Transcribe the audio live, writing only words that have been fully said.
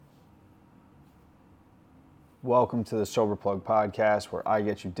Welcome to the Sober Plug podcast, where I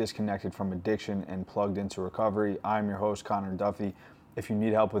get you disconnected from addiction and plugged into recovery. I'm your host, Connor Duffy. If you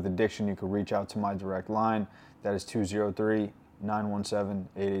need help with addiction, you can reach out to my direct line. That is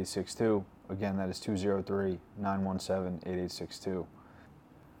 203-917-8862. Again, that is 203-917-8862.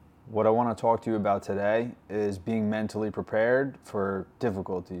 What I want to talk to you about today is being mentally prepared for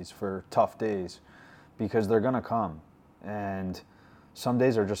difficulties, for tough days, because they're going to come. And some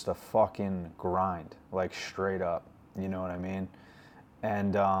days are just a fucking grind, like straight up, you know what I mean?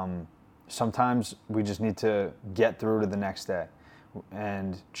 And sometimes we just need to get through to the next day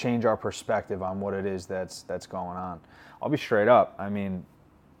and change our perspective on what it is that's going on. I'll be straight up. I mean,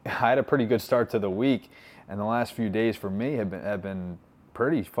 I had a pretty good start to the week, and the last few days for me have been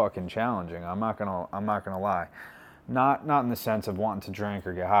pretty fucking challenging. I'm not gonna lie. Not in the sense of wanting to drink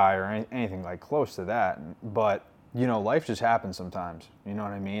or get high or anything like close to that, but you know, life just happens sometimes, you know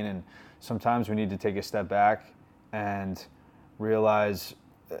what I mean? And sometimes we need to take a step back and realize,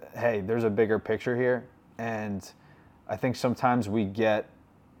 hey, there's a bigger picture here. And I think sometimes we get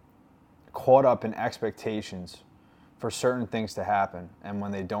caught up in expectations for certain things to happen. And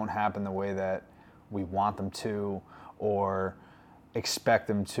when they don't happen the way that we want them to or expect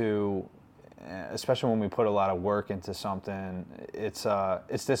them to, especially when we put a lot of work into something, it's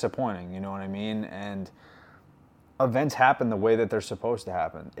disappointing, you know what I mean? And events happen the way that they're supposed to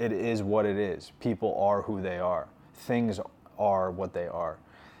happen. It is what it is. People are who they are. Things are what they are.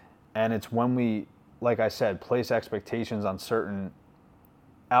 And it's when we, like I said, place expectations on certain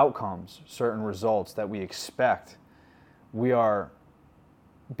outcomes, certain results that we expect, we are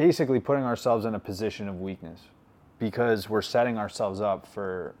basically putting ourselves in a position of weakness because we're setting ourselves up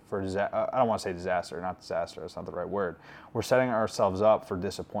for I don't want to say disaster, not disaster, that's not the right word. We're setting ourselves up for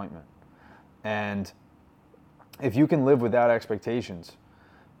disappointment. And if you can live without expectations,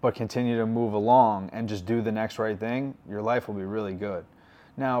 but continue to move along and just do the next right thing, your life will be really good.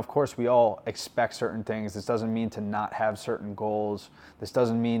 Now, of course, we all expect certain things. This doesn't mean to not have certain goals. This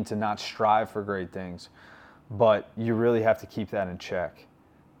doesn't mean to not strive for great things. But you really have to keep that in check,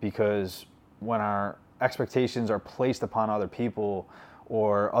 because when our expectations are placed upon other people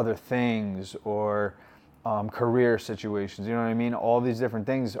or other things or career situations, you know what I mean? All these different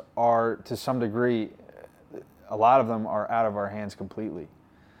things are, to some degree, a lot of them are out of our hands completely.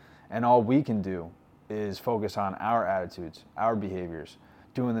 And all we can do is focus on our attitudes, our behaviors,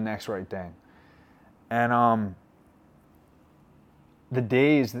 doing the next right thing. And the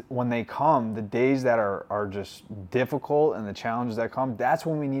days when they come, the days that are just difficult and the challenges that come, that's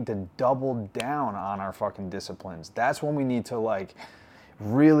when we need to double down on our fucking disciplines. That's when we need to like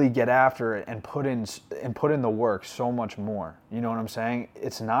really get after it and put in the work so much more. You know what I'm saying?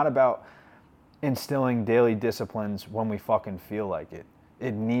 It's not about instilling daily disciplines when we fucking feel like it.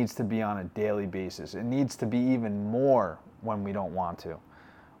 It needs to be on a daily basis. It needs to be even more when we don't want to.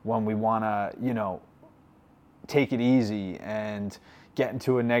 When we want to, you know, take it easy and get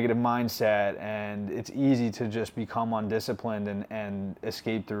into a negative mindset, and it's easy to just become undisciplined and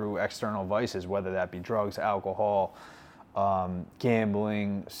escape through external vices, whether that be drugs, alcohol,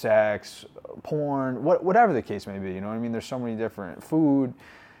 gambling, sex, porn, whatever the case may be. You know what I mean? There's so many different food,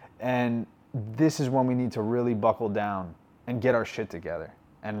 and this is when we need to really buckle down and get our shit together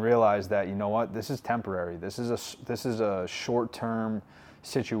and realize that, you know what, this is temporary. This is a short-term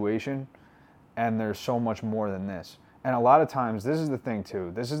situation, and there's so much more than this. And a lot of times, this is the thing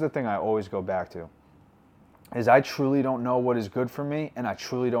too. This is the thing I always go back to, is I truly don't know what is good for me, and I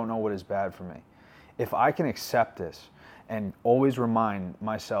truly don't know what is bad for me. If I can accept this and always remind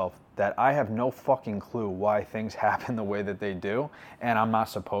myself that I have no fucking clue why things happen the way that they do, and I'm not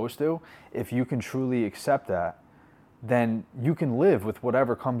supposed to, if you can truly accept that, then you can live with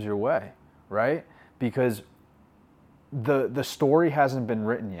whatever comes your way, right? Because the story hasn't been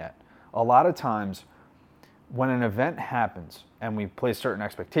written yet. A lot of times, when an event happens and we place certain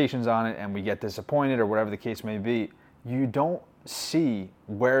expectations on it and we get disappointed or whatever the case may be, you don't see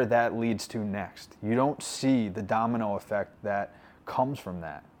where that leads to next. You don't see the domino effect that comes from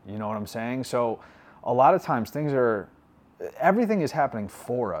that. You know what I'm saying? So a lot of times everything is happening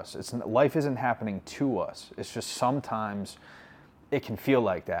for us. Life isn't happening to us. It's just sometimes it can feel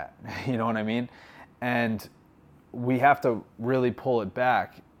like that. You know what I mean? And we have to really pull it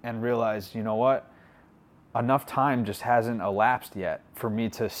back and realize, you know what? Enough time just hasn't elapsed yet for me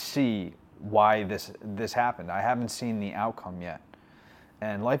to see why this happened. I haven't seen the outcome yet.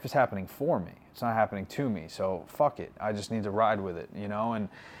 And life is happening for me. It's not happening to me. So fuck it. I just need to ride with it, you know?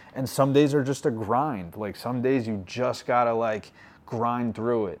 And some days are just a grind. Like some days you just gotta like grind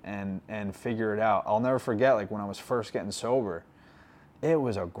through it and figure it out. I'll never forget, like when I was first getting sober, it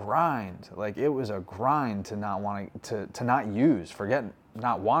was a grind. Like, it was a grind to not wanting to not use. Forget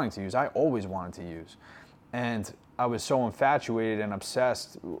not wanting to use. I always wanted to use, and I was so infatuated and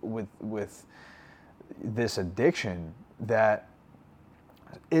obsessed with this addiction that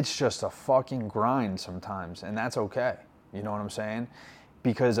it's just a fucking grind sometimes, and that's okay. You know what I'm saying?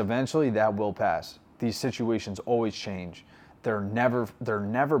 Because eventually that will pass. These situations always change. They're never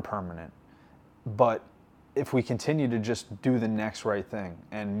permanent. But if we continue to just do the next right thing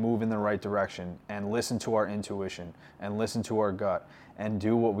and move in the right direction and listen to our intuition and listen to our gut and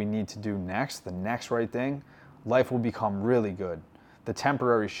do what we need to do next, the next right thing, life will become really good. The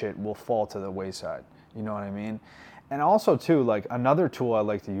temporary shit will fall to the wayside. You know what I mean? And also too, like, another tool I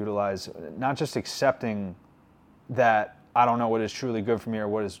like to utilize, not just accepting that I don't know what is truly good for me or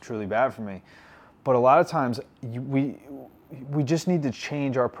what is truly bad for me, but a lot of times we just need to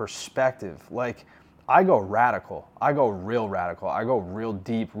change our perspective. Like, I go radical. I go real radical. I go real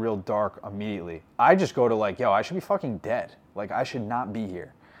deep, real dark immediately. I just go to, like, yo, I should be fucking dead. Like, I should not be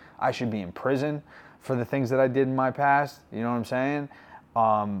here. I should be in prison for the things that I did in my past. You know what I'm saying?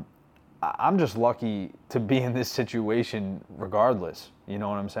 I'm just lucky to be in this situation regardless. You know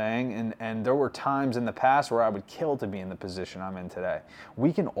what I'm saying? And there were times in the past where I would kill to be in the position I'm in today.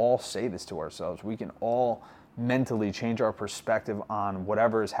 We can all say this to ourselves. We can all mentally change our perspective on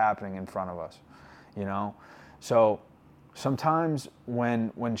whatever is happening in front of us. You know? So sometimes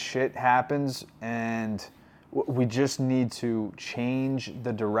when shit happens and we just need to change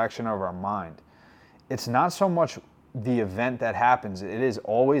the direction of our mind. It's not so much the event that happens. It is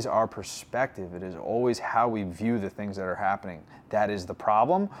always our perspective. It is always how we view the things that are happening. That is the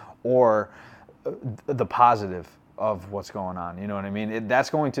problem, or the positive of what's going on. You know what I mean? That's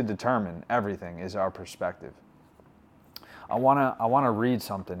going to determine everything, is our perspective. I wanna read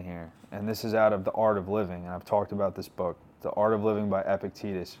something here, and this is out of The Art of Living, and I've talked about this book, The Art of Living by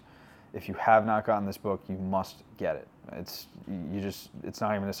Epictetus. If you have not gotten this book, you must get it. It's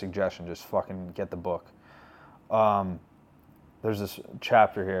not even a suggestion. Just fucking get the book. There's this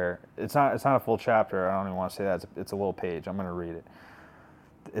chapter here. It's not a full chapter. I don't even want to say that. It's a little page. I'm going to read it.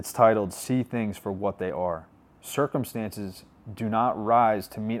 It's titled, "See Things for What They Are." Circumstances do not rise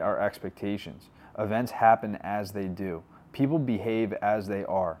to meet our expectations. Events happen as they do. People behave as they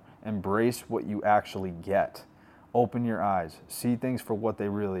are. Embrace what you actually get. Open your eyes. See things for what they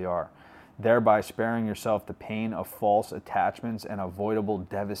really are, thereby sparing yourself the pain of false attachments and avoidable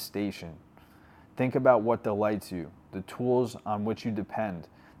devastation. Think about what delights you, the tools on which you depend,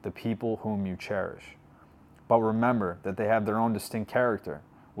 the people whom you cherish. But remember that they have their own distinct character,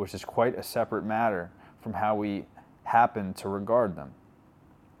 which is quite a separate matter from how we happen to regard them.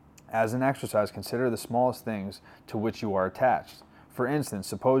 As an exercise, consider the smallest things to which you are attached. For instance,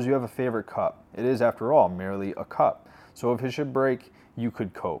 suppose you have a favorite cup. It is, after all, merely a cup. So if it should break, you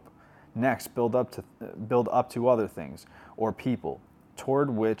could cope. Next, build up to other things or people toward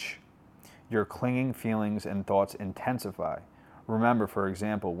which your clinging feelings and thoughts intensify. Remember, for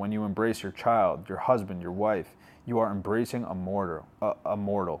example, when you embrace your child, your husband, your wife, you are embracing a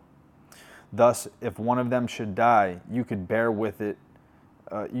mortal. Thus, if one of them should die, you could bear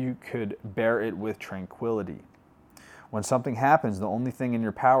it with tranquility. When something happens, the only thing in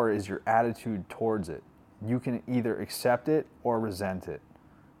your power is your attitude towards it. You can either accept it or resent it.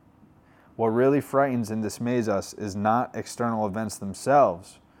 What really frightens and dismays us is not external events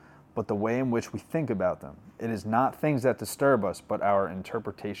themselves, but the way in which we think about them. It is not things that disturb us, but our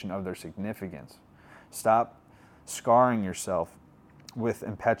interpretation of their significance. Stop scarring yourself with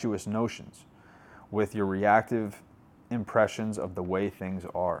impetuous notions, with your reactive impressions of the way things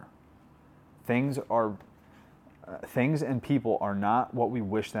are. Things and people are not what we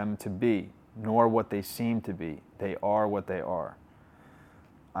wish them to be, nor what they seem to be. They are what they are.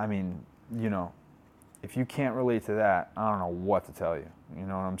 I mean, you know, if you can't relate to that, I don't know what to tell you. You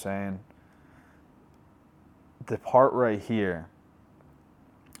know what I'm saying? The part right here,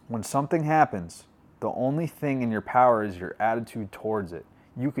 when something happens, the only thing in your power is your attitude towards it.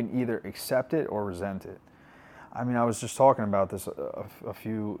 You can either accept it or resent it. I mean, I was just talking about this a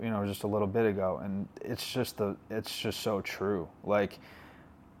few, just a little bit ago, and it's just so true. Like,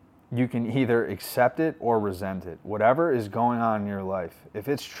 you can either accept it or resent it. Whatever is going on in your life, if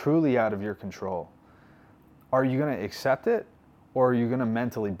it's truly out of your control, are you going to accept it, or are you going to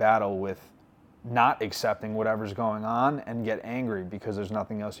mentally battle with not accepting whatever's going on and get angry because there's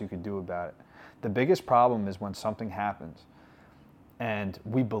nothing else you could do about it? The biggest problem is when something happens and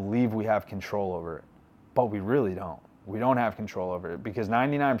we believe we have control over it, but we really don't. We don't have control over it, because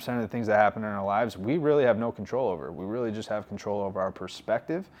 99% of the things that happen in our lives, we really have no control over. We really just have control over our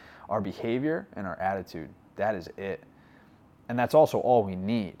perspective, our behavior, and our attitude. That is it. And that's also all we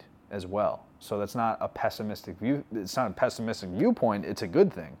need as well. So that's not a pessimistic view. It's not a pessimistic viewpoint. It's a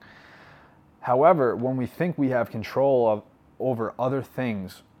good thing. However, when we think we have control over other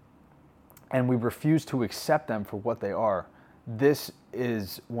things and we refuse to accept them for what they are, this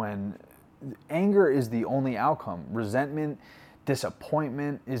is when anger is the only outcome. Resentment,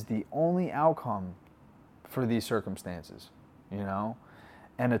 disappointment is the only outcome for these circumstances, you know?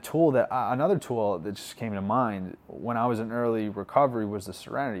 And another tool that just came to mind when I was in early recovery was the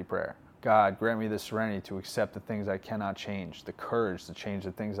serenity prayer. God, grant me the serenity to accept the things I cannot change, the courage to change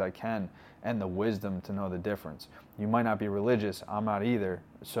the things I can, and the wisdom to know the difference. You might not be religious, I'm not either.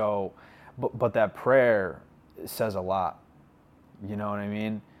 So, but that prayer says a lot. You know what I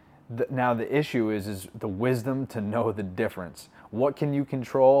mean? Now the issue is the wisdom to know the difference. What can you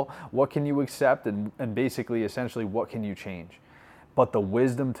control? What can you accept? And basically, essentially, what can you change? But the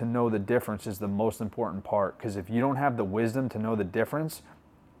wisdom to know the difference is the most important part, because if you don't have the wisdom to know the difference,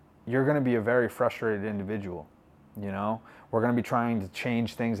 you're going to be a very frustrated individual. You know, we're going to be trying to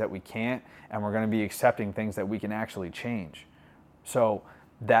change things that we can't, and we're going to be accepting things that we can actually change. So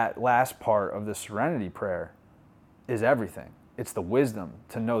that last part of the serenity prayer is everything. It's the wisdom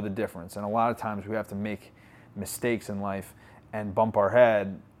to know the difference. And a lot of times we have to make mistakes in life and bump our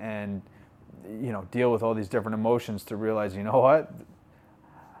head and, you know, deal with all these different emotions to realize, you know what,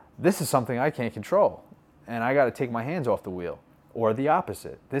 this is something I can't control, and I got to take my hands off the wheel. Or the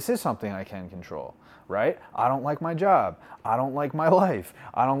opposite, this is something I can control, right? I don't like my job. I don't like my life.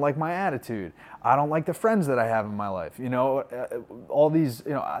 I don't like my attitude. I don't like the friends that I have in my life. You know, all these,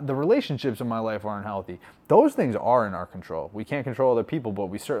 you know, the relationships in my life aren't healthy. Those things are in our control. We can't control other people, but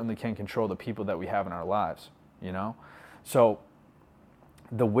we certainly can control the people that we have in our lives, you know? So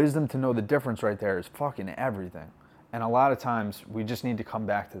the wisdom to know the difference right there is fucking everything. And a lot of times we just need to come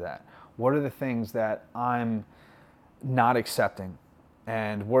back to that. What are the things that I'm not accepting,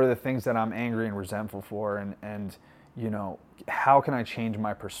 and what are the things that I'm angry and resentful for, and you know, how can I change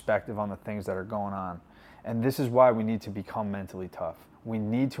my perspective on the things that are going on? And this is why we need to become mentally tough. We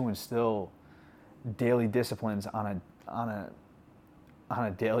need to instill daily disciplines on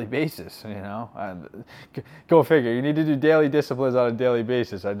a daily basis, you know? Go figure, you need to do daily disciplines on a daily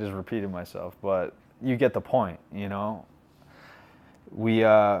basis. I just repeated myself, but you get the point, you know? We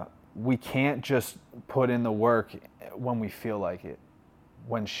can't just put in the work when we feel like it.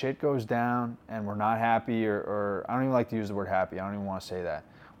 When shit goes down and we're not happy, or I don't even like to use the word happy, I don't even want to say that.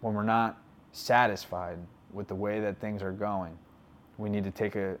 When we're not satisfied with the way that things are going, we need to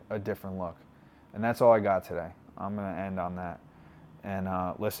take a different look. And that's all I got today. I'm going to end on that. And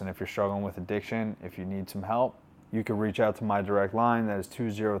listen, if you're struggling with addiction, if you need some help, you can reach out to my direct line. That is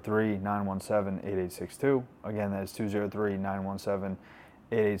 203-917-8862. Again, that is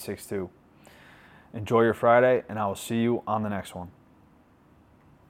 203-917-8862. Enjoy your Friday, and I will see you on the next one.